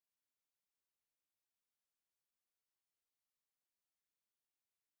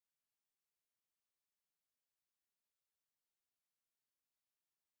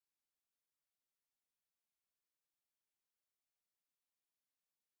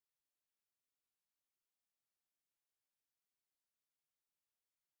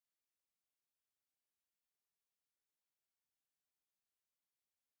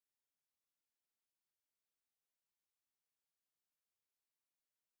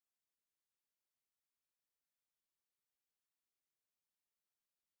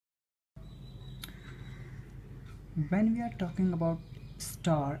When we are talking about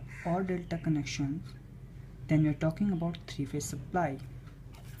star or delta connections, then we are talking about three-phase supply.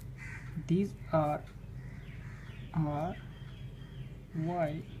 These are R,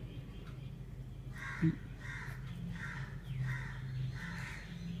 Y, P.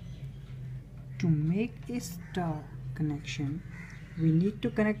 To make a star connection, we need to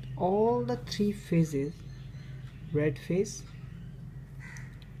connect all the three phases: red phase,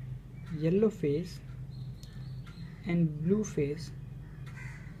 yellow phase, and blue phase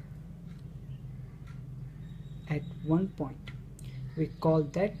at one point. We call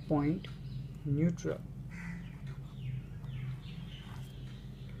that point neutral.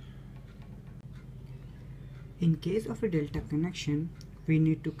 In case of a delta connection, we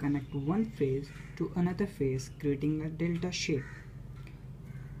need to connect one phase to another phase, creating a delta shape.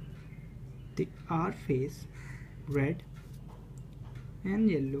 The R phase, red and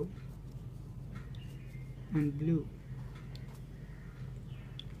yellow and blue.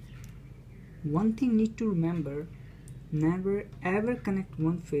 One thing need to remember: never ever connect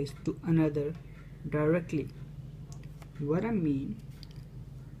one phase to another directly. What I mean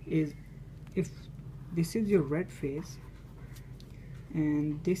is, if this is your red phase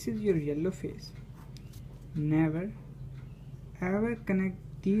and this is your yellow phase, never ever connect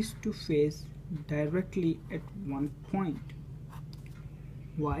these two phases directly at one point.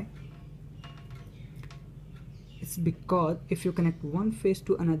 Why? It's because if you connect one phase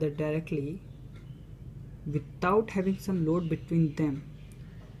to another directly without having some load between them,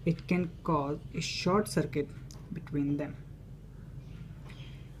 it can cause a short circuit between them.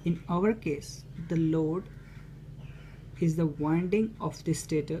 In our case, the load is the winding of the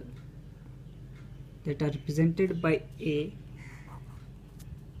stator that are represented by A,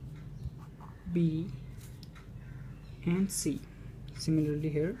 B, and C. Similarly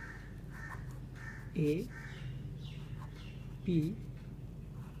here, A, B,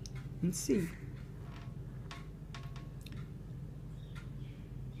 and C.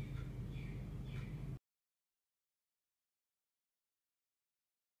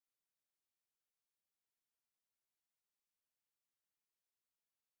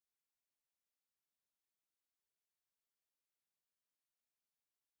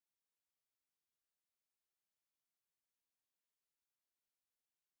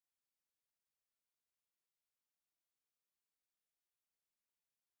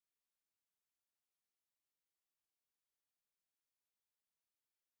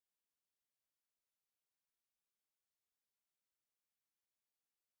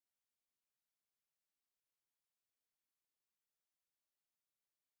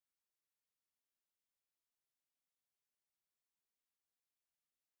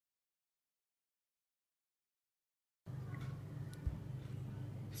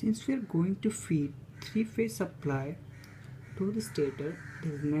 Since we are going to feed three-phase supply to the stator, it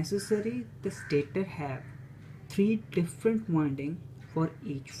is necessary the stator have three different windings for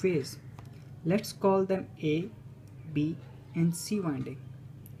each phase. Let's call them A, B, and C winding.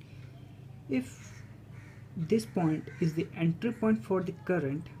 If this point is the entry point for the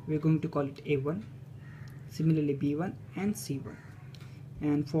current, we are going to call it A1, similarly B1 and C1.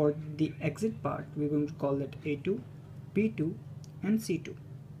 And for the exit part, we are going to call that A2, B2, and C2.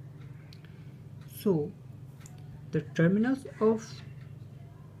 So the terminals of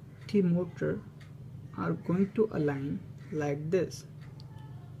the motor are going to align like this.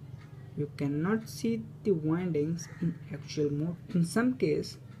 You cannot see the windings in actual mode. In some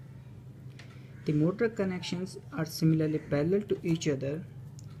case, the motor connections are similarly parallel to each other: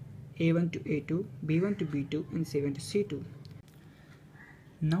 A1 to A2, B1 to B2, and C1 to C2.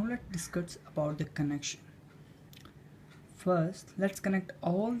 Now let's discuss about the connection. First, let's connect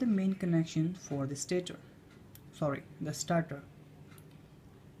all the main connections for the starter.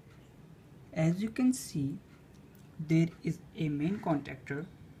 As you can see, there is a main contactor,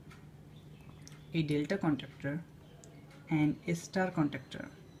 a delta contactor, and a star contactor.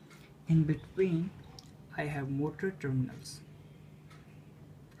 In between, I have motor terminals.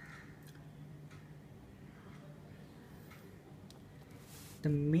 The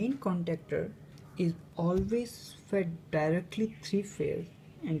main contactor is always fed directly three-phase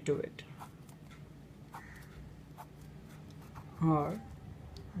into it: R,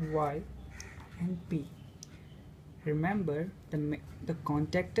 Y, and P. Remember, the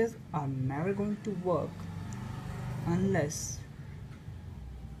contactors are never going to work unless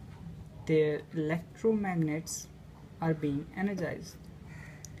their electromagnets are being energized.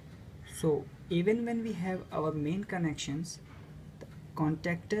 So even when we have our main connections, the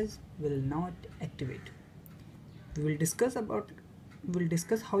contactors will not activate. We'll discuss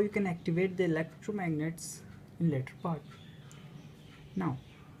how you can activate the electromagnets in later part. Now,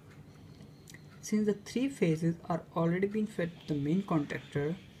 since the three phases are already been fed to the main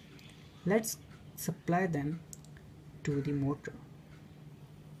contactor, let's supply them to the motor.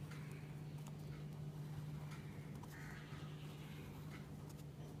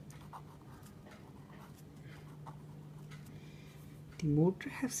 The motor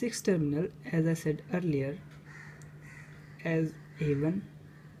has 6 terminals, as I said earlier, as A1,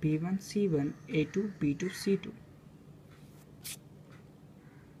 B1, C1, A2, B2, C2.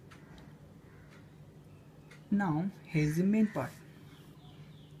 Now here's the main part.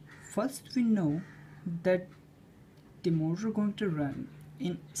 First, we know that the motor is going to run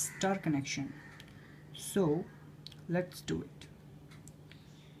in star connection, so let's do it.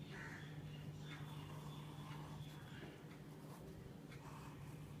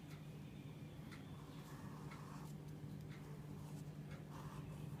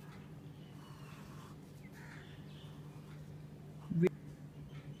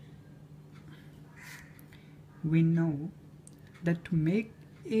 We know that to make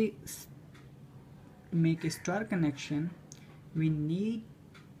a star connection, we need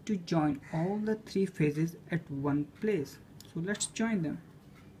to join all the three phases at one place. So let's join them.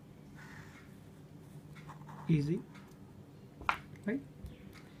 Easy, right?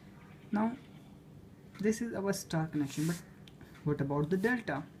 Now this is our star connection, but what about the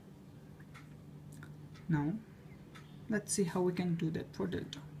delta? Now let's see how we can do that for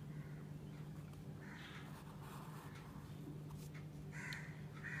delta.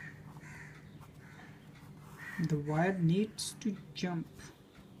 The wire needs to jump.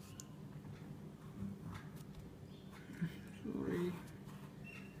 Sorry,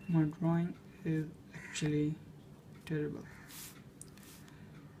 my drawing is actually terrible.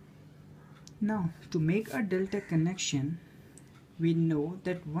 Now, to make a delta connection, we know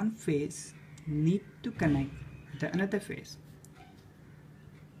that one phase needs to connect the another phase.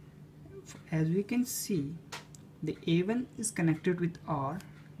 As we can see, the A1 is connected with R.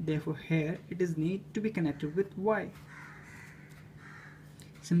 Therefore, here it is need to be connected with Y.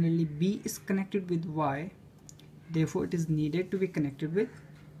 Similarly, B is connected with Y. Therefore, it is needed to be connected with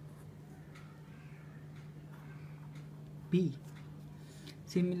B.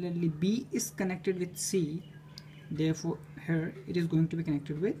 Similarly, B is connected with C. Therefore, here it is going to be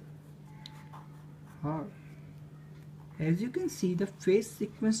connected with R. As you can see, the phase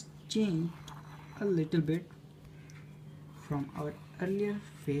sequence changed a little bit from our earlier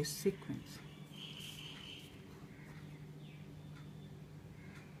phase sequence.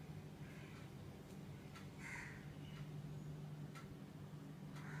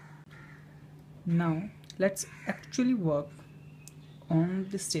 Now let's actually work on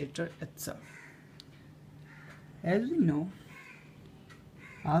the stator itself. As we know,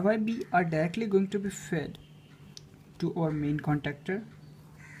 RYB are directly going to be fed to our main contactor,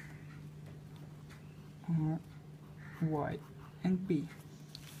 Y and B,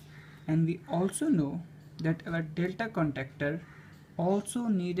 and we also know that our delta contactor also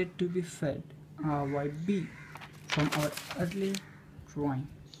needed to be fed RYB from our earlier drawing.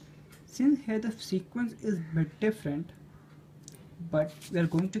 Since here the sequence is a bit different, but we are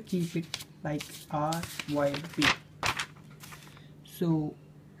going to keep it like RYB. So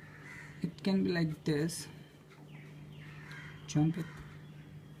it can be like this. Jump it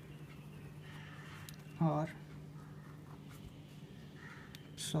R,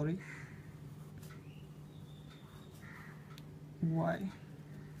 sorry, Y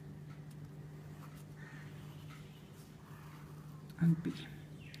and B.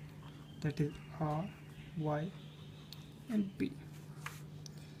 That is R, Y and B.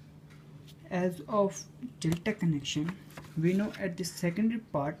 As of delta connection, we know at the secondary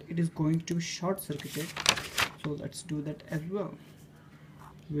part it is going to be short circuited, so let's do that as well.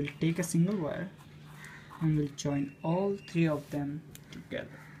 We'll take a single wire and we'll join all three of them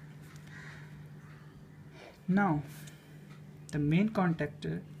together. Now the main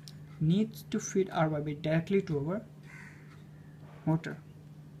contactor needs to feed RYB directly to our motor.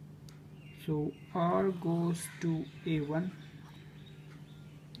 So R goes to A1,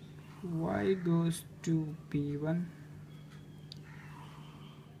 Y goes to B1,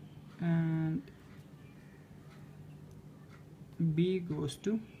 and B goes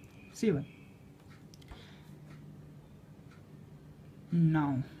to C1.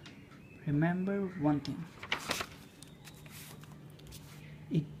 Now remember one thing,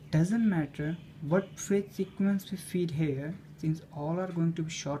 it doesn't matter what phase sequence we feed here, since all are going to be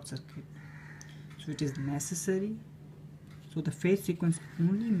short circuit, so it is necessary, so the phase sequence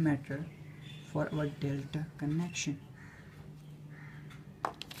only matter for our delta connection.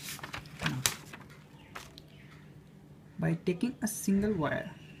 Now, by taking a single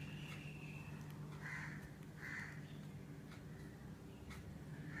wire.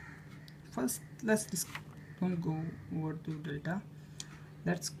 First, don't go over to delta.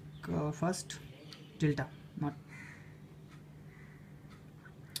 Let's first delta, not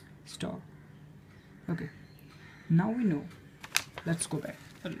star. Okay, now we know. Let's go back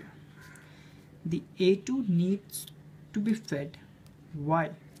earlier. The A2 needs to be fed Y.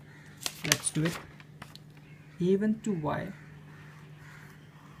 Let's do it. A1 to Y.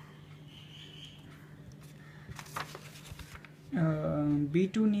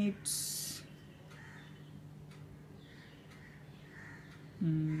 B2 needs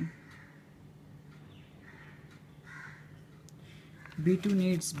B2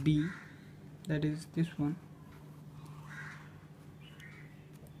 needs B, that is this one,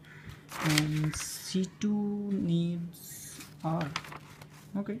 and C2 needs R.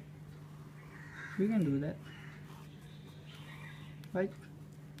 Okay, we can do that, right?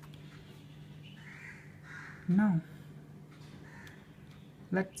 Now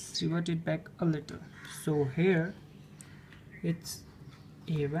let's revert it back a little. So here it's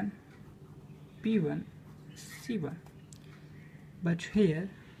A1, B1, C1, but here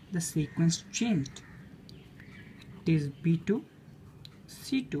the sequence changed. It is B2,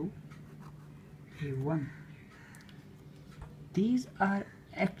 C2, A1. These are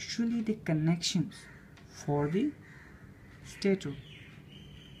actually the connections for the stator.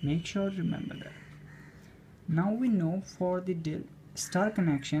 Make sure to remember that. Now we know for the star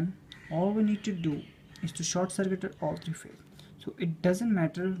connection, all we need to do is to short circuit all three phases. So it doesn't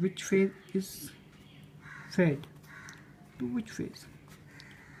matter which phase is fed to which phase,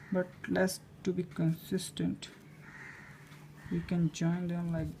 but let's to be consistent, we can join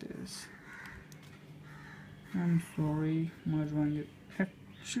them like this. I'm sorry, my drawing is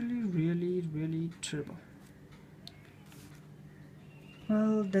actually really terrible.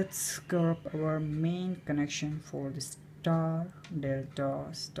 Well, let's cover up our main connection for the star delta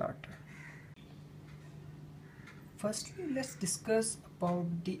starter. Firstly, let's discuss about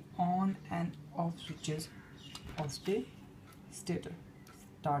the on and off switches of the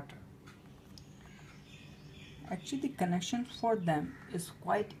starter. Actually, the connection for them is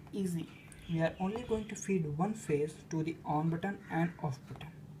quite easy. We are only going to feed one phase to the on button and off button.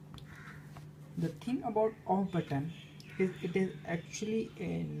 The thing about off button is it is actually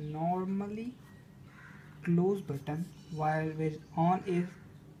a normally closed button, while where on is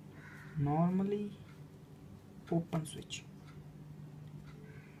normally open switch.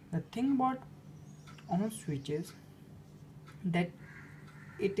 The thing about on switch is that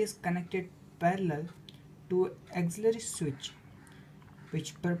it is connected parallel to auxiliary switch,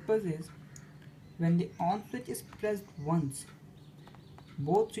 which purpose is when the on switch is pressed once,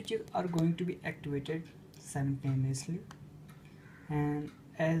 both switches are going to be activated simultaneously, and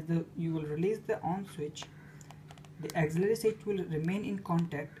as you will release the on switch, the auxiliary switch will remain in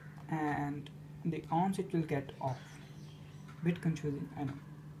contact and the on switch will get off. Bit confusing, I know,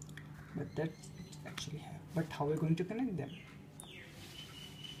 but that's actually have. But how are we going to connect them?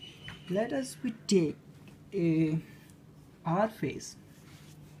 Let us take a R phase,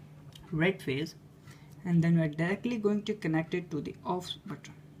 red phase, and then we are directly going to connect it to the off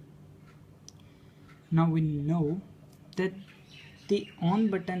button. Now we know that the on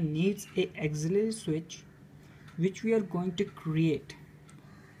button needs a auxiliary switch, which we are going to create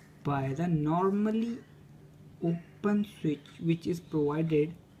by the normally open switch which is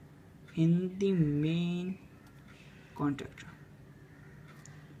provided in the main contactor.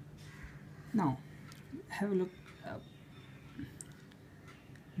 Now have a look.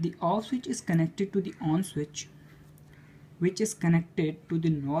 The off switch is connected to the on switch, which is connected to the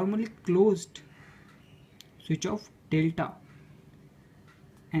normally closed switch of delta,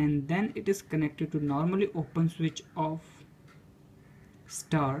 and then it is connected to normally open switch of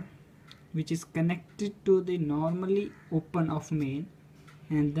star, which is connected to the normally open of main,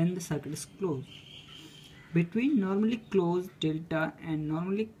 and then the circuit is closed. Between normally closed delta and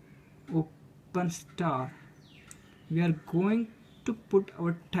normally open star, we are going to put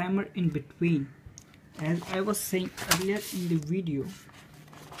our timer in between. As I was saying earlier in the video,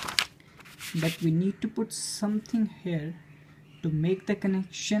 that we need to put something here to make the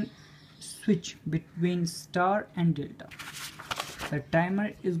connection switch between star and delta. The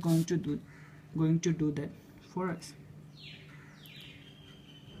timer is going to do that for us.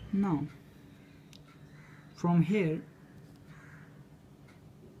 Now from here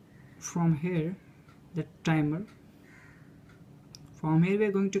the timer, from here we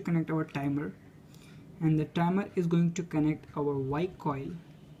are going to connect our timer, and the timer is going to connect our Y coil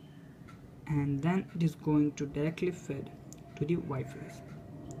and then it is going to directly feed to the Y phase.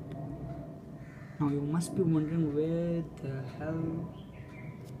 Now you must be wondering where the hell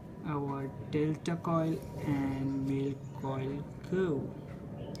our delta coil and male coil go.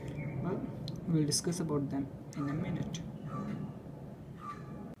 Well, we'll discuss about them in a minute.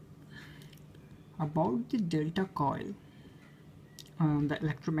 About the delta coil, the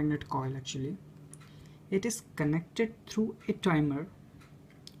electromagnet coil actually, it is connected through a timer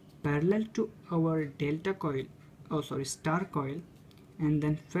parallel to our delta coil, star coil, and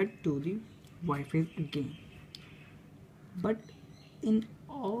then fed to the Y phase again. But in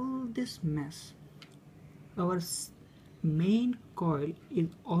all this mess, our main coil is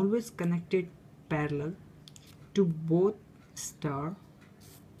always connected parallel to both star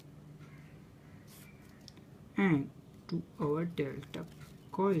and to our delta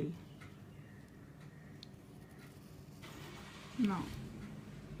coil. Now,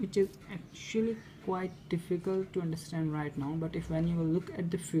 which is actually quite difficult to understand right now, but if when you will look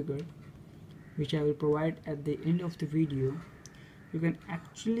at the figure, which I will provide at the end of the video, you can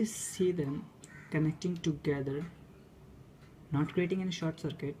actually see them connecting together, not creating any short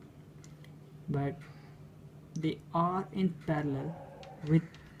circuit, but they are in parallel with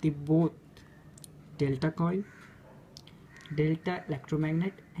the both delta coil, delta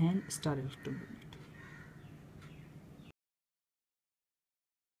electromagnet and star electromagnet.